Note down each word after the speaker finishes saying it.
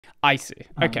I see.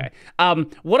 Okay.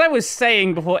 What I was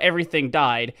saying before everything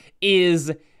died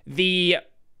is the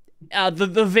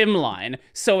Vim line.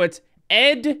 So it's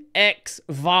ed x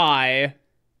vi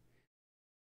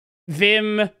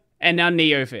Vim and now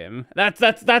NeoVim.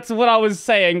 That's what I was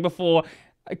saying before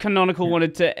Canonical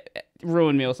wanted to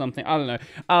ruin me or something. I don't know.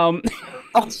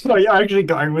 Oh, so you're actually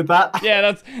going with that?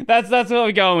 Yeah, that's what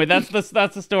we're going with. That's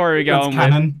the story we're going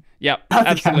That's canon. with. Yep,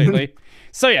 That's absolutely. canon.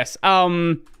 So yes,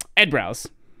 Edbrowse.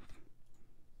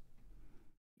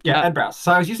 Yeah, Edbrowse.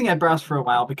 So I was using Edbrowse for a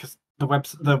while because the web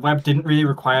didn't really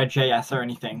require JS or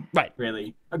anything. Right.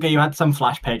 Really. Okay, you had some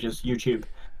Flash pages, YouTube.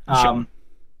 Sure.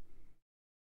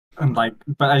 And but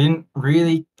I didn't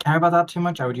really care about that too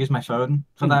much. I would use my phone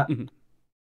for that.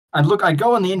 I'd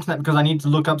go on the internet because I need to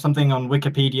look up something on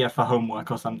Wikipedia for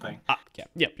homework or something.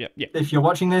 Yep. If you're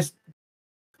watching this,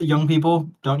 young people,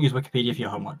 don't use Wikipedia for your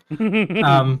homework.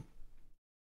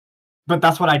 But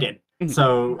that's what I did.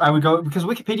 So I would go because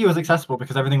Wikipedia was accessible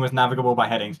because everything was navigable by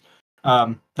headings.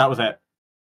 That was it.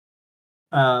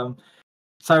 So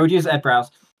I would use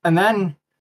Edbrowse, and then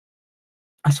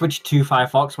I switched to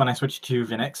Firefox when I switched to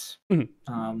Linux.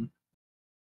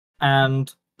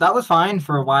 And that was fine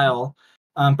for a while.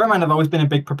 Bear in mind, I've always been a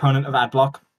big proponent of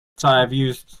AdBlock, so I've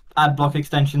used AdBlock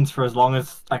extensions for as long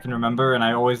as I can remember, and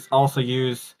I also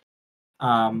use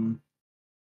like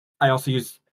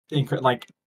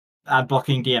ad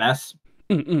blocking DNS.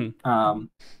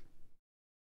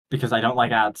 Because I don't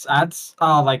like ads. Ads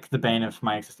are like the bane of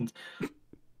my existence.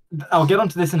 I'll get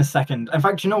onto this in a second. In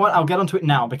fact, you know what? I'll get onto it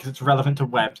now because it's relevant to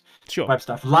web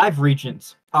stuff. Live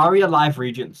regions. ARIA live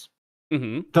regions.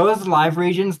 Those live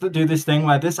regions that do this thing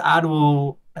where this ad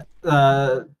will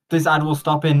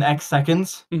stop in X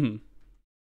seconds. They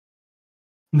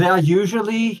are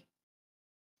usually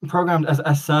programmed as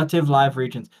assertive live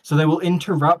regions. So they will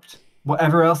interrupt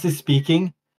whatever else is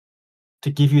speaking to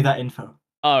give you that info.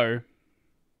 Oh.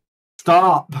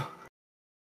 Stop.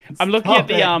 I'm looking at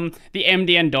the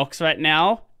MDN docs right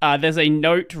now. There's a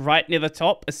note right near the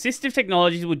top. Assistive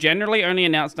technologies will generally only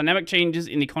announce dynamic changes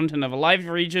in the content of a live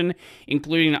region,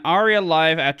 including an ARIA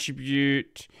live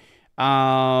attribute.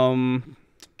 Start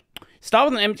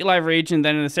with an empty live region,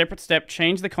 then in a separate step,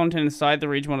 change the content inside the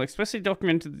region while explicitly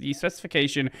documented the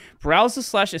specification.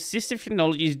 Browser/assistive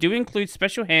technologies do include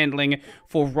special handling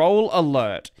for role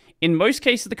alert. In most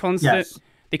cases, the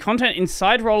content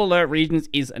inside role alert regions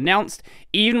is announced,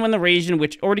 even when the region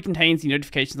which already contains the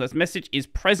notification alert message is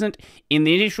present in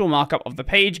the initial markup of the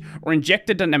page or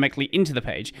injected dynamically into the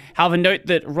page. However, note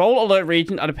that role alert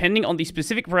regions are depending on the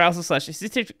specific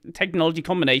browser/assistive technology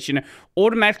combination,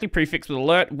 automatically prefixed with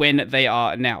alert when they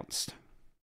are announced.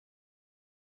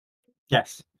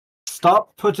 Yes.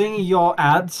 Stop putting your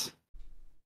ads,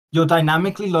 your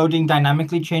dynamically loading,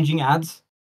 dynamically changing ads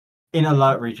in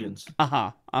alert regions.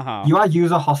 You are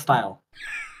user hostile.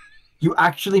 You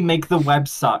actually make the web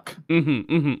suck.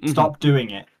 Stop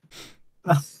doing it.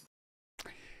 I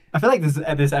feel like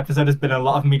this episode has been a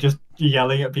lot of me just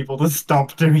yelling at people to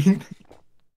stop doing.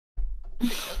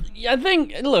 I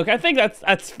think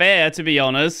that's fair, to be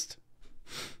honest.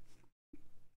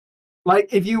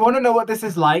 Like, if you want to know what this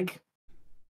is like,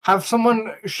 have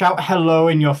someone shout hello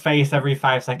in your face every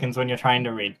 5 seconds when you're trying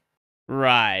to read.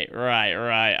 Right.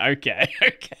 Okay.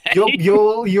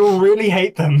 You'll really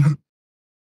hate them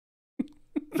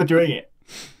for doing it.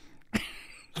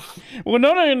 Well,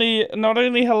 not only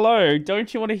hello.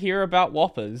 Don't you want to hear about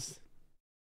Whoppers?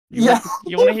 You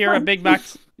want to hear a Big Mac?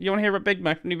 You want to hear a Big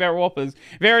Mac and about Whoppers?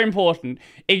 Very important.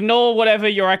 Ignore whatever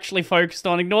you're actually focused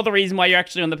on. Ignore the reason why you're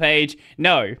actually on the page.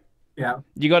 No. Yeah.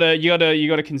 You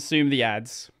gotta consume the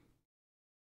ads.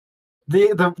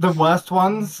 The worst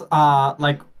ones are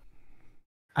like,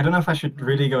 I don't know if I should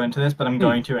really go into this, but I'm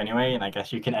going to anyway, and I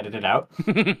guess you can edit it out.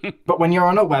 But when you're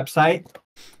on a website,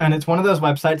 and it's one of those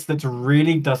websites that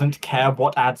really doesn't care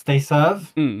what ads they serve,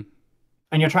 and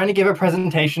you're trying to give a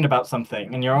presentation about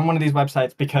something, and you're on one of these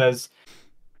websites because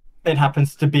it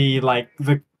happens to be like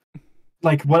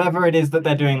whatever it is that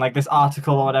they're doing, like this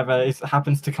article or whatever,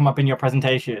 happens to come up in your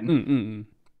presentation.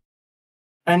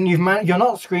 And you're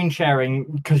not screen sharing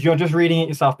because you're just reading it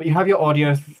yourself, but you have your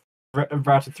audio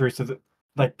routed through so that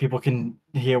like people can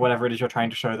hear whatever it is you're trying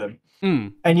to show them.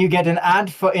 And you get an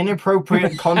ad for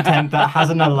inappropriate content that has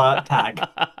an alert tag.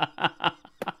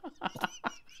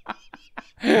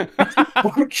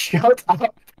 Shut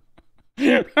up.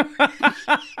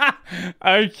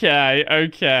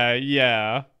 Okay,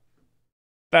 yeah.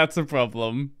 That's a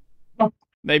problem.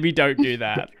 Maybe don't do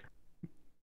that.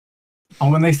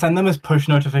 And when they send them as push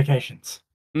notifications.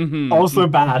 Also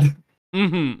bad.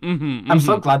 I'm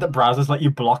so glad that browsers let you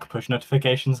block push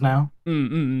notifications now.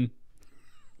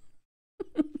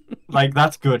 Like,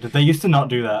 that's good. They used to not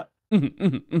do that.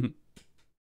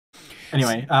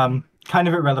 Anyway, kind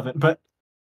of irrelevant, but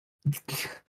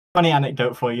funny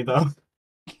anecdote for you though.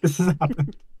 This has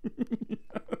happened.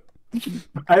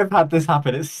 I have had this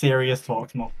happen at serious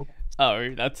talks multiple.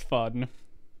 Oh, that's fun.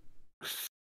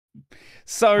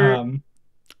 So,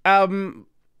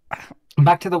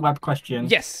 back to the web question.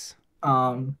 yes.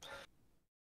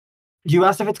 You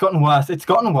asked if it's gotten worse. It's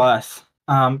gotten worse.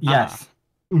 Yes.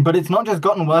 But it's not just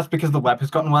gotten worse because the web has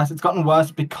gotten worse. It's gotten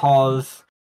worse because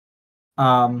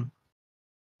the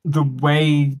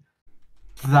way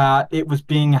that it was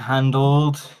being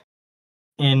handled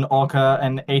in Orca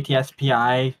and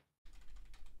ATSPI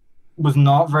was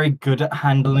not very good at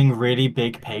handling really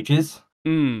big pages.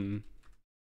 And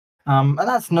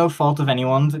that's no fault of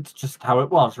anyone's. It's just how it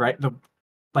was, right?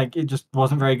 It just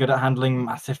wasn't very good at handling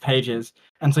massive pages.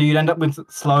 And so you'd end up with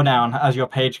slowdown as your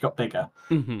page got bigger.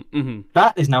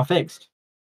 That is now fixed.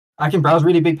 I can browse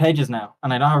really big pages now,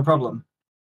 and I don't have a problem.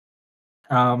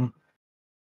 And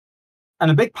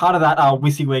a big part of that are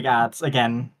WYSIWYG ads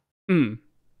again.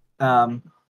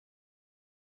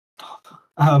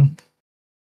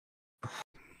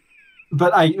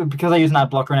 But because I use an ad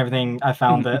blocker and everything, I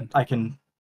found that I can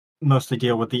mostly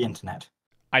deal with the internet.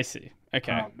 I see.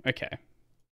 Okay. Okay.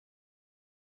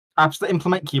 Apps that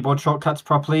implement keyboard shortcuts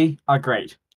properly are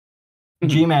great.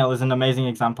 Gmail is an amazing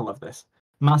example of this.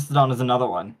 Mastodon is another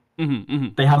one.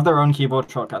 They have their own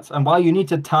keyboard shortcuts, and while you need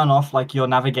to turn off like your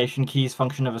navigation keys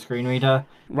function of a screen reader,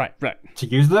 right, to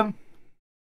use them,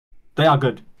 they are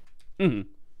good.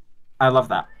 I love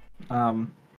that.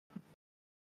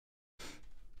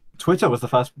 Twitter was the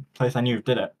first place I knew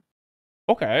did it.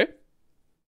 Okay.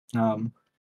 But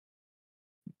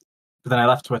then I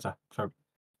left Twitter for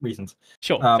reasons.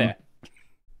 Sure, fair.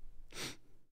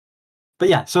 But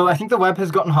yeah, so I think the web has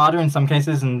gotten harder in some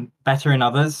cases and better in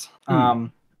others.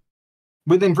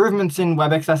 With improvements in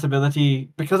web accessibility,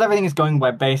 because everything is going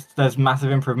web-based, there's massive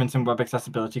improvements in web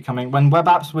accessibility coming. When web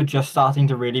apps were just starting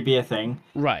to really be a thing,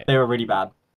 they were really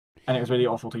bad, and it was really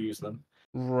awful to use them.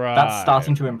 That's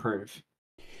starting to improve.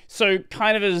 So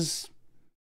kind of as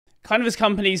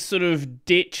companies sort of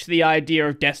ditch the idea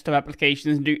of desktop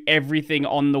applications and do everything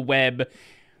on the web,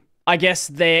 I guess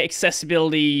their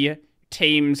accessibility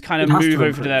teams kind of move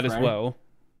over to that as well.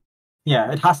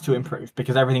 Yeah, it has to improve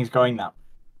because everything's going that.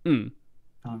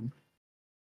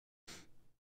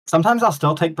 Sometimes I'll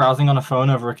still take browsing on a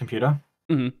phone over a computer.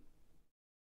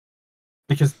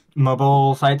 Because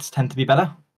mobile sites tend to be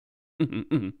better.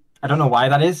 I don't know why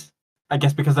that is. I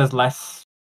guess because there's less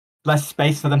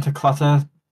space for them to clutter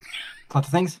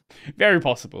things. Very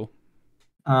possible.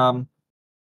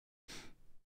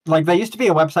 Like there used to be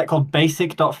a website called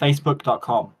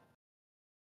basic.facebook.com.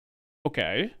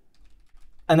 Okay.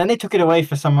 And then they took it away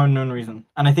for some unknown reason.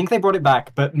 And I think they brought it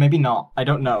back, but maybe not. I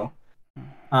don't know.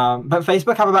 But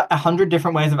Facebook have about 100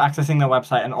 different ways of accessing their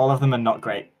website, and all of them are not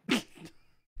great.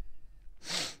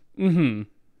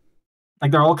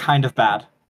 Like they're all kind of bad.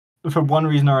 For one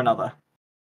reason or another.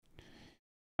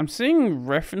 I'm seeing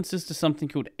references to something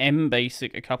called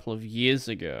MBasic a couple of years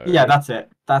ago. Yeah, that's it.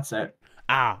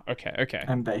 Ah, okay.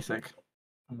 MBasic.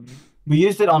 We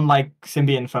used it on like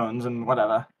Symbian phones and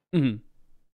whatever.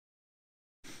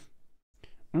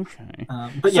 Okay.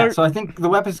 But yeah, so I think the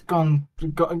web has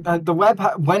the web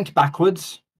went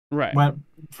backwards. Right.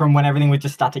 From when everything was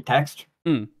just static text.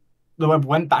 The web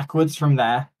went backwards from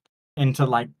there into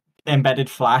like embedded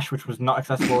Flash, which was not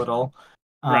accessible at all.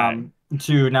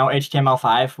 To now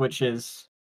HTML5, which has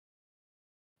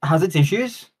its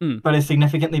issues, but is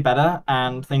significantly better,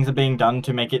 and things are being done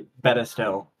to make it better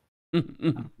still.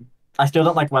 I still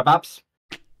don't like web apps.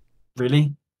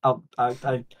 Really, I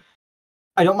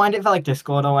don't mind it for like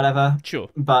Discord or whatever. Sure.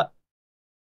 But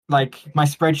like my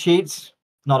spreadsheets,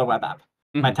 not a web app.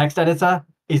 My text editor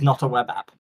is not a web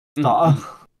app.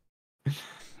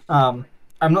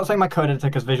 I'm not saying my code editor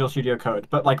because Visual Studio Code,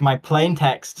 but like my plain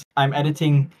text, I'm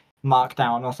editing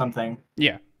Markdown or something.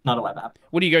 Yeah. Not a web app.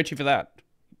 What do you go to for that?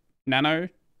 Nano?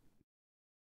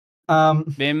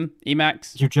 Vim?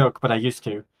 Emacs? You joke, but I used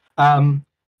to.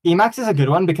 Emacs is a good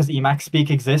one because Emacs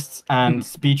Speak exists and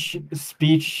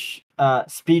Speeched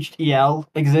EL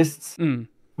exists,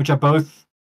 which are both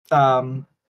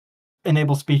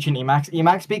enable speech in Emacs.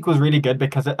 Emacs Speak was really good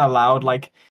because it allowed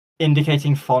like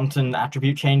indicating font and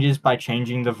attribute changes by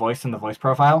changing the voice and the voice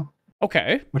profile.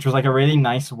 Okay. Which was like a really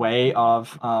nice way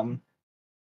of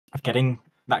getting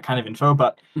that kind of info,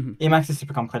 but Emacs is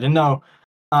super complicated. No,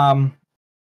 I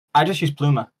just use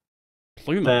Pluma.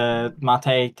 The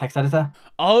Mate text editor.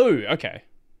 Oh, okay.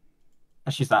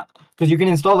 I use that because you can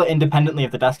install it independently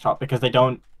of the desktop because they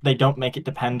don't make it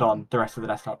depend on the rest of the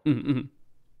desktop.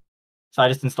 So I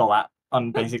just install that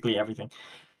on basically everything.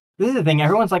 This is the thing.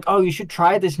 Everyone's like, "Oh, you should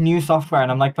try this new software,"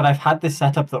 and I'm like, "But I've had this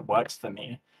setup that works for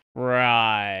me."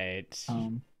 Right.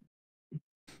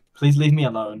 Please leave me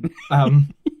alone.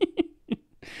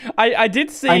 I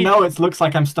did see. I know it looks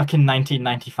like I'm stuck in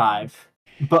 1995,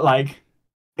 but like,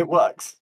 it works.